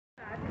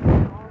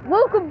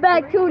welcome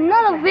back to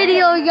another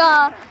video,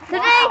 y'all.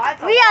 Today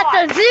we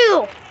at the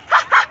zoo.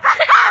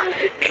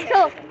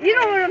 So you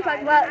know what I'm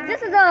talking about.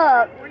 This is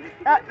a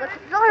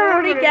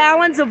 40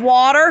 gallons of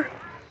water.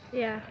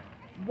 Yeah.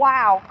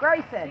 Wow,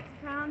 Grayson.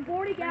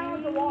 40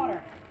 gallons of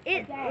water.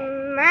 It's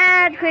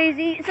mad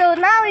crazy. So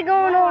now we're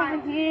going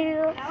over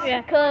here.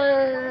 Yeah.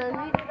 Cause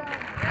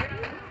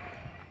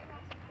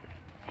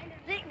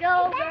it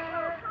goes.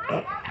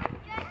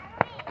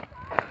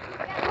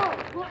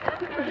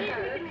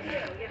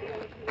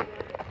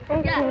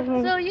 Yeah,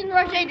 so you know,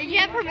 Roche, did you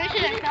have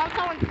permission to film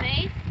someone's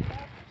face?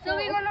 So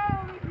we're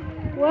gonna.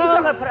 Well,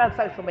 you're gonna put it on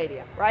social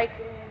media, right?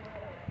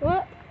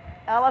 What?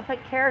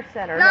 Elephant Care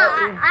Center. No,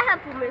 I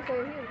have permission.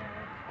 You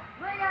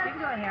can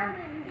go in here.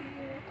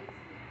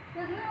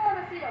 Because we don't want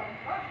to see them.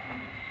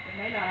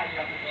 They may not have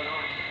nothing going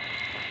on.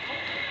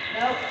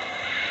 Nope.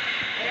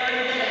 They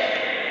already did it.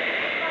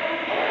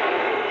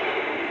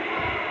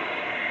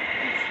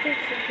 It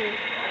sticks with you.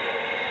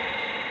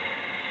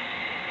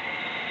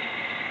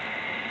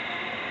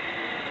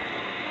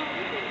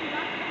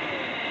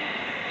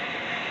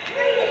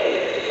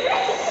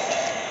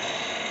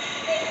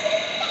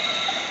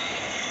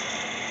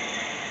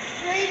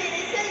 Raiden,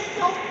 it says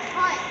don't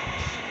touch.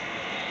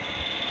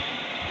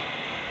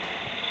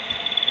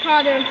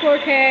 Caught in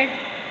 4K.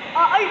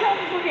 Are you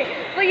talking 4K?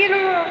 But you know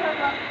what I'm talking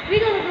about. We're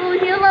gonna go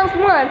here. Last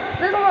one.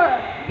 Let's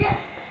one. Yes.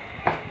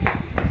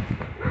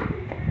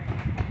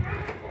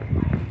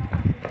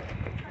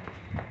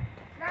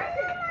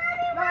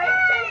 No, it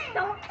says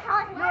don't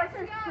touch. No, it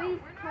says please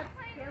touch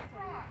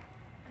carefully.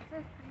 It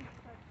says please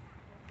touch.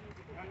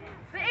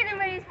 But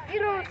anyways, you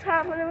know what's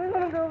happening. We're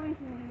gonna go over here.